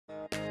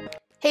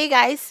Hey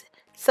guys,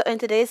 so in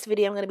today's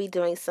video I'm going to be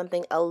doing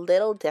something a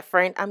little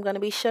different. I'm going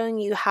to be showing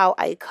you how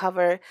I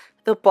cover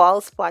the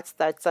bald spots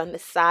that's on the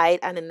side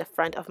and in the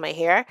front of my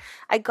hair.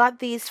 I got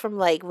these from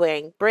like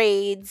wearing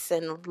braids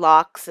and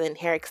locks and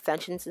hair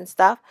extensions and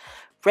stuff.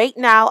 Right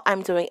now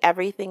I'm doing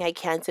everything I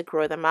can to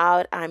grow them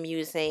out. I'm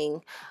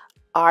using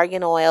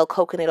argan oil,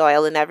 coconut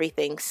oil and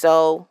everything.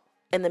 So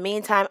in the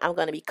meantime I'm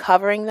going to be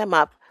covering them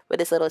up with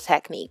this little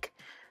technique.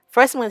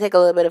 First, I'm going to take a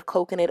little bit of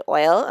coconut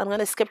oil. I'm going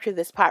to skip through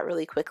this part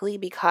really quickly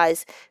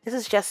because this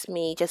is just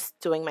me just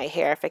doing my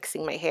hair,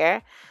 fixing my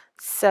hair.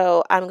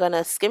 So I'm going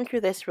to skim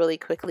through this really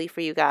quickly for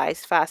you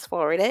guys, fast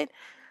forward it.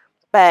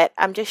 But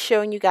I'm just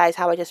showing you guys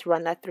how I just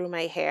run that through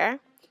my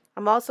hair.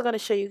 I'm also going to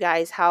show you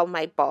guys how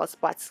my bald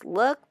spots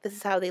look. This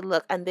is how they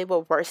look, and they were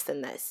worse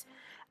than this.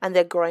 And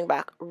they're growing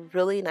back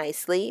really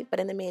nicely, but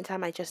in the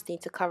meantime I just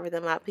need to cover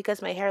them up because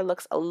my hair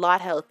looks a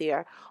lot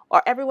healthier,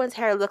 or everyone's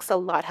hair looks a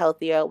lot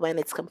healthier when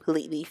it's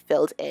completely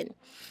filled in.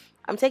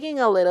 I'm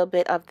taking a little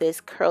bit of this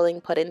curling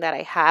pudding that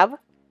I have.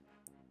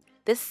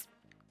 This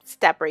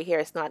step right here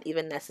is not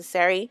even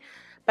necessary,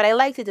 but I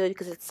like to do it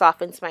because it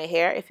softens my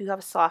hair. If you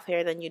have soft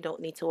hair, then you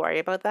don't need to worry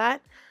about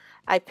that.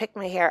 I pick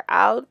my hair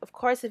out. Of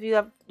course, if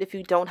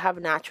you don't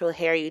have natural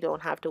hair, you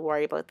don't have to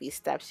worry about these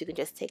steps. You can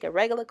just take a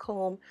regular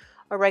comb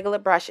or regular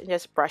brush and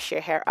just brush your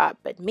hair up.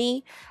 But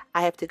me,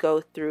 I have to go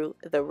through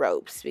the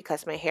ropes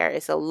because my hair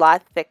is a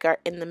lot thicker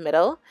in the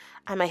middle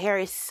and my hair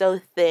is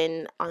so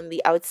thin on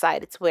the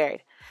outside. It's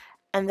weird.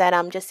 And then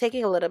I'm just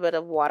taking a little bit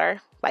of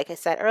water. Like I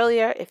said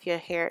earlier, if your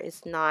hair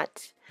is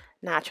not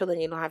natural, then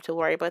you don't have to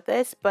worry about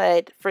this.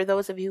 But for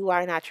those of you who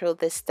are natural,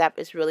 this step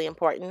is really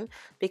important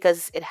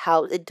because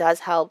it does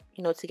help,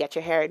 to get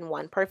your hair in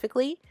one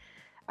perfectly,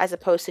 as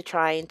opposed to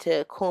trying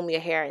to comb your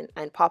hair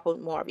and pop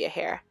out more of your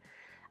hair.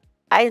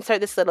 I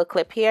insert this little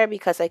clip here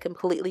because I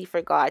completely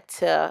forgot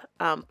to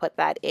put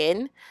that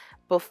in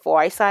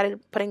before I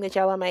started putting the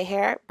gel on my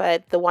hair.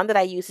 But the one that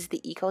I use is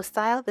the Eco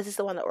Style. This is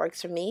the one that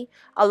works for me.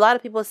 A lot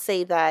of people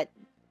say that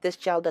this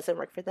gel doesn't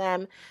work for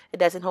them.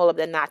 It doesn't hold up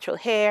their natural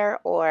hair,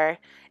 or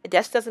it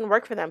just doesn't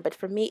work for them. But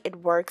for me, it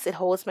works. It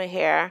holds my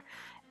hair.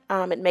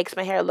 It makes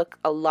my hair look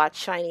a lot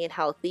shiny and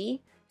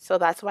healthy. So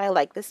that's why I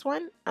like this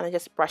one. And I'm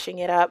just brushing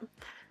it up,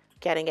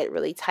 getting it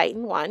really tight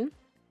in one.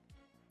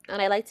 And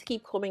I like to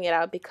keep combing it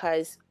out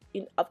because,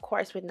 of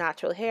course, with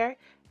natural hair,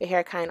 your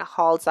hair kind of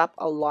hauls up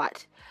a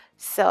lot.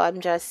 So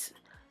I'm just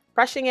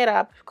brushing it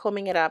up,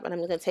 combing it up, and I'm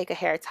going to take a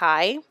hair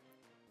tie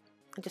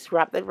and just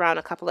wrap it around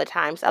a couple of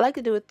times. I like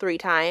to do it 3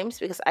 times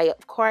because I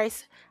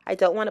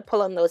don't want to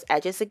pull on those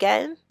edges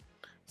again.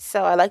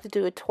 So I like to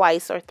do it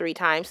twice or 3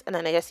 times, and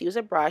then I just use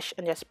a brush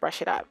and just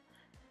brush it up.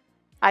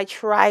 I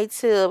try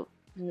to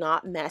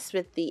not mess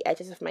with the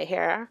edges of my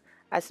hair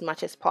as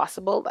much as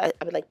possible. I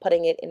like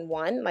putting it in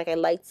one. Like, I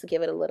like to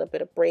give it a little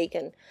bit of break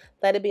and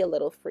let it be a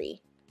little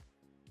free.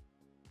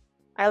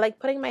 I like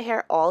putting my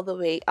hair all the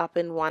way up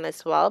in one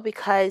as well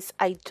because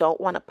I don't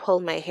want to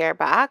pull my hair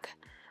back,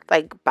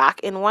 like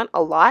back in one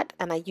a lot.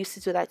 And I used to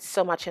do that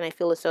so much, and I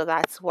feel as though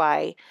that's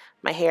why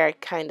my hair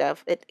kind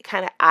of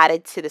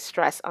added to the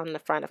stress on the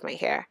front of my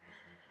hair.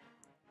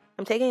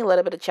 I'm taking a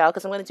little bit of gel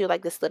because I'm going to do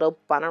like this little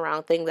bun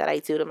around thing that I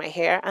do to my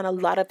hair, and a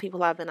lot of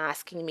people have been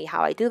asking me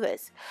how I do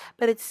this,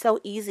 but it's so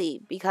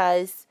easy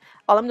because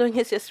all I'm doing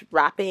is just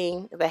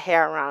wrapping the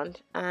hair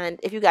around.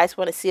 And if you guys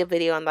want to see a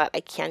video on that,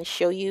 I can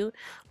show you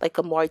like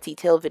a more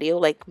detailed video,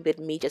 like with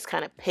me just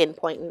kind of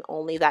pinpointing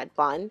only that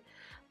bun.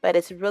 But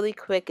it's really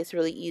quick, it's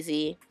really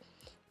easy,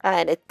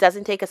 and it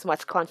doesn't take as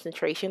much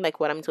concentration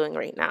like what I'm doing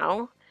right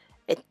now.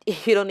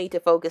 You don't need to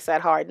focus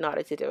that hard in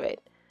order to do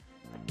it.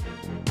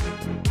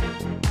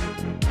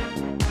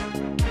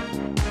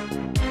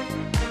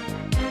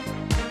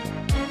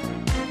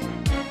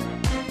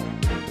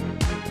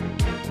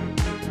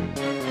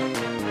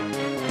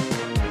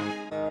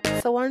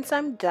 So once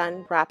I'm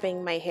done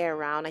wrapping my hair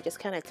around, I just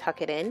kind of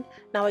tuck it in.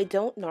 Now, I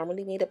don't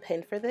normally need a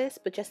pin for this,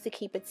 but just to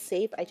keep it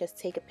safe, I just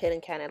take a pin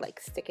and kind of like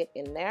stick it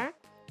in there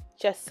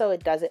just so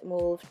it doesn't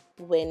move,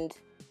 wind,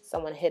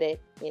 someone hit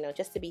it,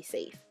 just to be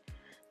safe.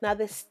 Now,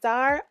 the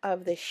star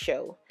of the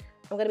show,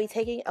 I'm going to be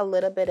taking a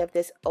little bit of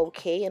this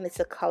OK, and it's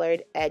a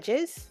colored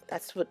edges.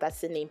 That's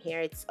the name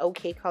here. It's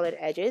OK colored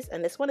edges,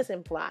 and this one is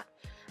in black.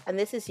 And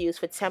this is used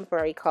for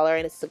temporary color,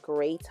 and it's a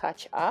gray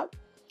touch up.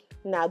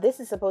 Now, this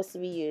is supposed to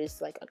be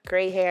used like a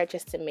gray hair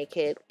just to make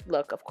it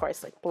look, of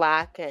course, like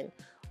black and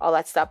all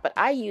that stuff. But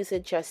I use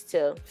it just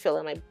to fill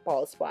in my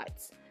bald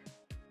spots.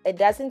 It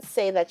doesn't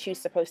say that you're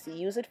supposed to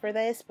use it for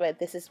this, but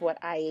this is what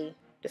I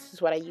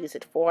use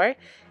it for.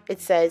 It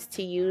says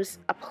to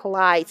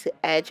apply to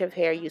edge of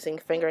hair using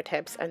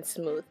fingertips and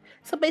smooth.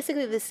 So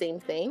basically the same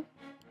thing.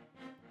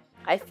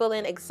 I fill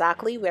in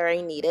exactly where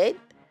I need it.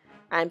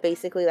 And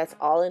basically that's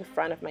all in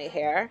front of my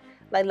hair.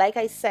 Like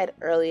I said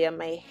earlier,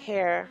 my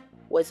hair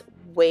was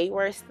way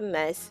worse than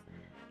this.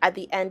 At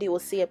the end, you will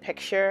see a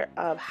picture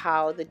of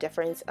the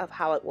difference of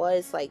how it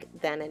was like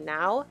then and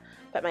now.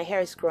 But my hair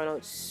has grown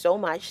out so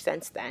much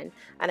since then.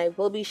 And I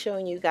will be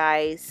showing you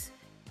guys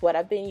what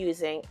I've been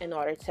using in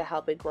order to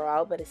help it grow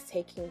out, but it's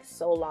taking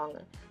so long.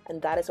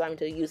 And that is why I'm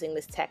using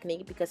this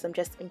technique, because I'm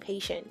just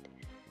impatient.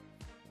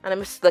 And I'm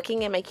just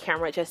looking at my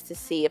camera just to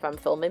see if I'm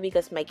filming,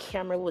 because my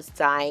camera was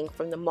dying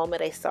from the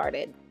moment I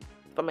started.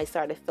 From I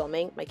started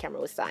filming, my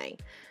camera was dying.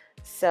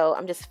 So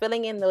I'm just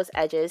filling in those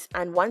edges,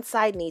 and one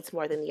side needs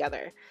more than the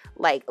other.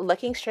 Like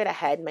looking straight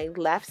ahead, my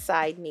left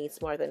side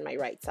needs more than my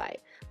right side.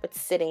 But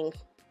sitting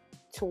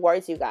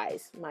towards you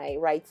guys, my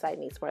right side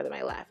needs more than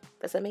my left.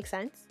 Does that make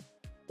sense?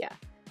 Yeah.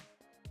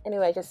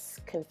 Anyway, I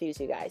just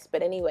confused you guys.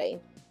 But anyway,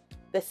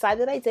 the side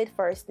that I did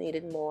first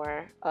needed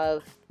more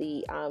of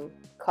the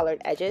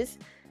colored edges.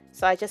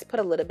 So I just put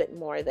a little bit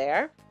more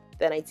there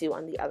than I do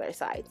on the other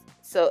side.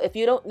 So if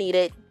you don't need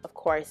it, of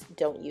course,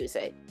 don't use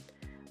it.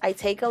 I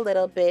take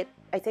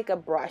a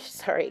brush,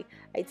 sorry.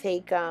 I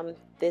take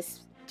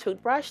this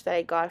toothbrush that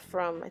I got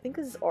from, I think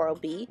this is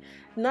Oral-B.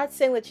 Not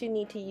saying that you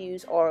need to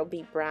use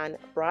Oral-B brand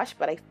brush,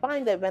 but I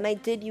find that when I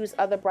did use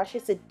other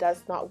brushes, it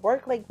does not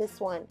work like this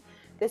one.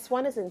 This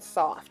one is in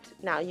soft.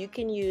 Now you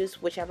can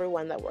use whichever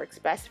one that works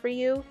best for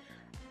you.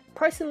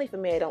 Personally, for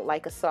me, I don't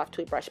like a soft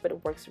toothbrush, but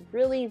it works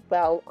really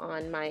well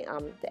on my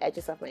the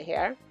edges of my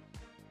hair.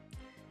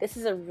 This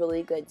is a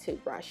really good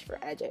toothbrush for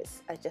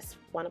edges. I just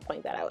want to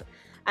point that out.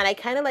 And I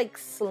kind of like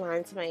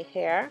slant my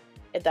hair,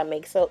 if that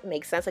makes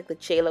sense, like the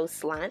J-Lo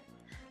slant.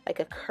 Like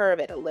I curve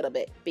it a little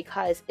bit,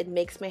 because it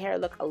makes my hair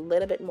look a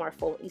little bit more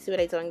full. You see what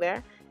I'm doing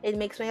there? It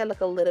makes my hair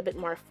look a little bit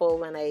more full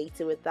when I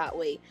do it that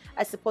way,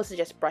 as opposed to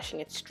just brushing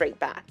it straight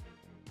back.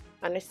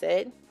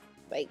 Understood?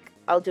 Like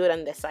I'll do it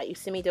on this side. You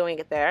see me doing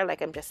it there,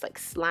 like I'm just like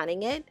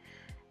slanting it,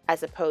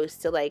 as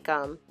opposed to like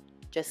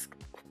just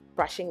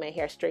brushing my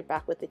hair straight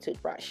back with the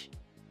toothbrush.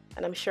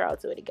 And I'm sure I'll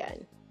do it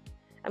again.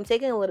 I'm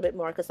taking a little bit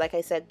more because, like I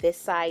said, this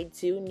side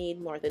do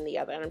need more than the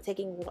other, and I'm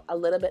taking a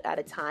little bit at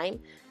a time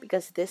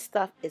because this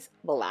stuff is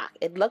black.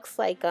 It looks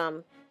like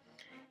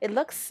it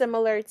looks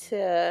similar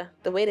to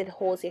the way that it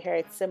holds your hair.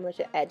 It's similar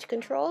to edge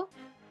control,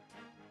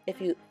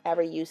 if you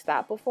ever used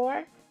that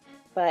before,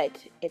 but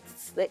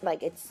it's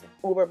like it's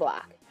uber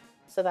black.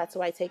 So that's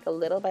why I take a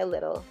little by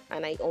little,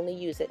 and I only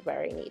use it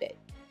where I need it.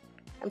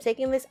 I'm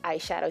taking this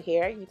eyeshadow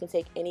here. You can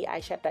take any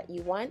eyeshadow that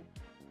you want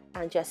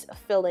and just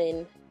fill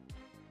in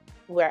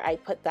where I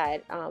put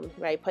that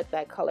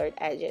colored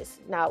edges.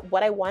 Now,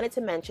 what I wanted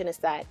to mention is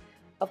that,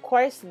 of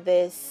course,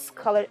 this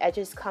colored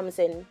edges comes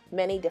in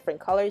many different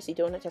colors. You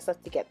don't just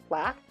have to get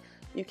black.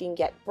 You can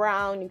get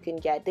brown. You can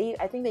get,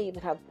 I think they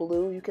even have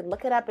blue. You can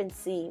look it up and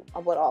see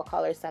what all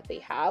colors that they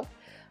have.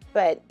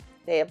 But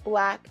they have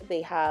black,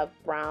 they have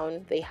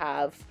brown, they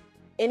have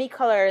any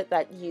color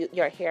that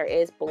your hair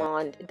is,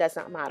 blonde, it does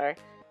not matter.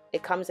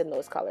 It comes in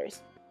those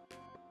colors.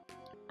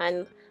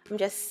 And I'm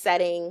just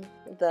setting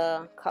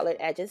the colored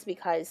edges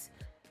because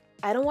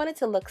I don't want it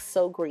to look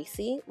so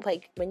greasy.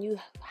 Like when you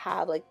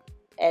have like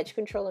edge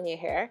control in your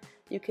hair,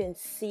 you can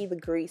see the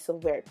grease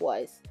of where it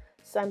was.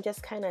 So I'm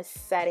just kind of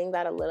setting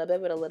that a little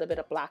bit with a little bit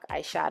of black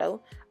eyeshadow.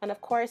 And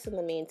of course, in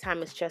the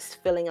meantime, it's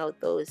just filling out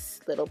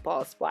those little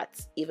bald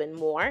spots even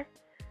more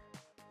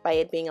by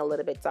it being a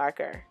little bit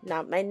darker.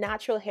 Now, my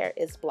natural hair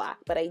is black,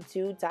 but I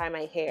do dye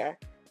my hair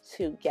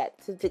to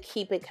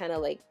keep it kind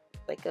of like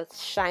a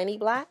shiny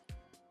black.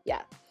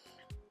 Yeah.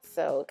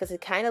 So, because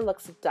it kind of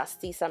looks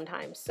dusty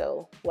sometimes.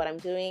 So what I'm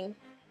doing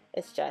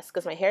is just,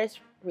 because my hair is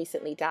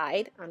recently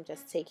dyed, I'm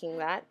just taking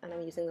that and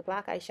I'm using the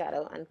black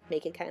eyeshadow and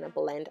make it kind of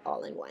blend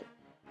all in one.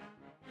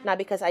 Now,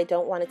 because I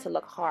don't want it to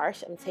look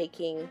harsh, I'm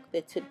taking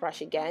the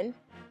toothbrush again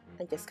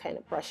and just kind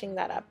of brushing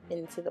that up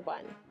into the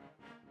bun.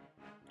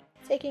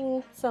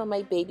 Taking some of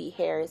my baby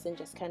hairs and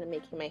just kind of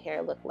making my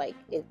hair look like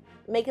it,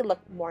 make it look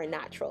more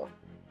natural.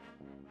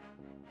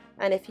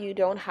 And if you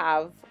don't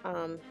have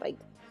like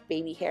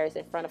baby hairs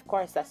in front, of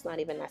course, that's not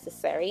even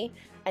necessary.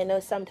 I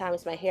know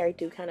sometimes my hair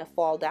do kind of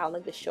fall down,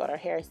 like the shorter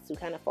hairs do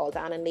kind of fall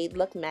down, and they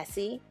look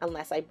messy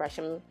unless I brush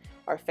them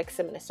or fix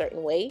them in a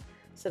certain way.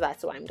 So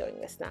that's why I'm doing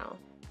this now.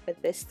 But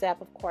this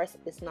step, of course,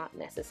 is not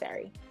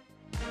necessary.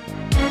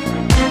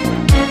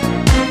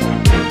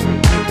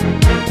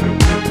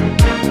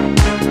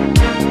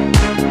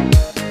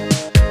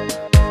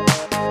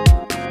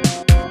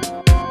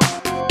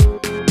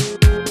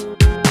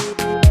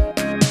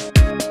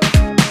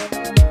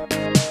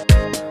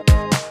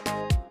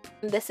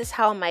 This is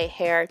how my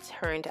hair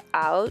turned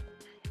out.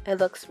 It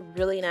looks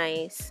really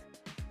nice.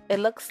 It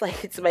looks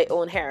like it's my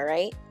own hair,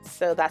 right?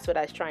 So that's what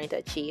I was trying to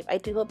achieve. I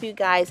do hope you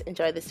guys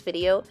enjoy this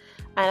video,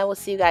 and I will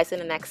see you guys in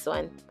the next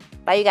one.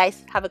 Bye, you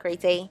guys. Have a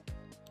great day.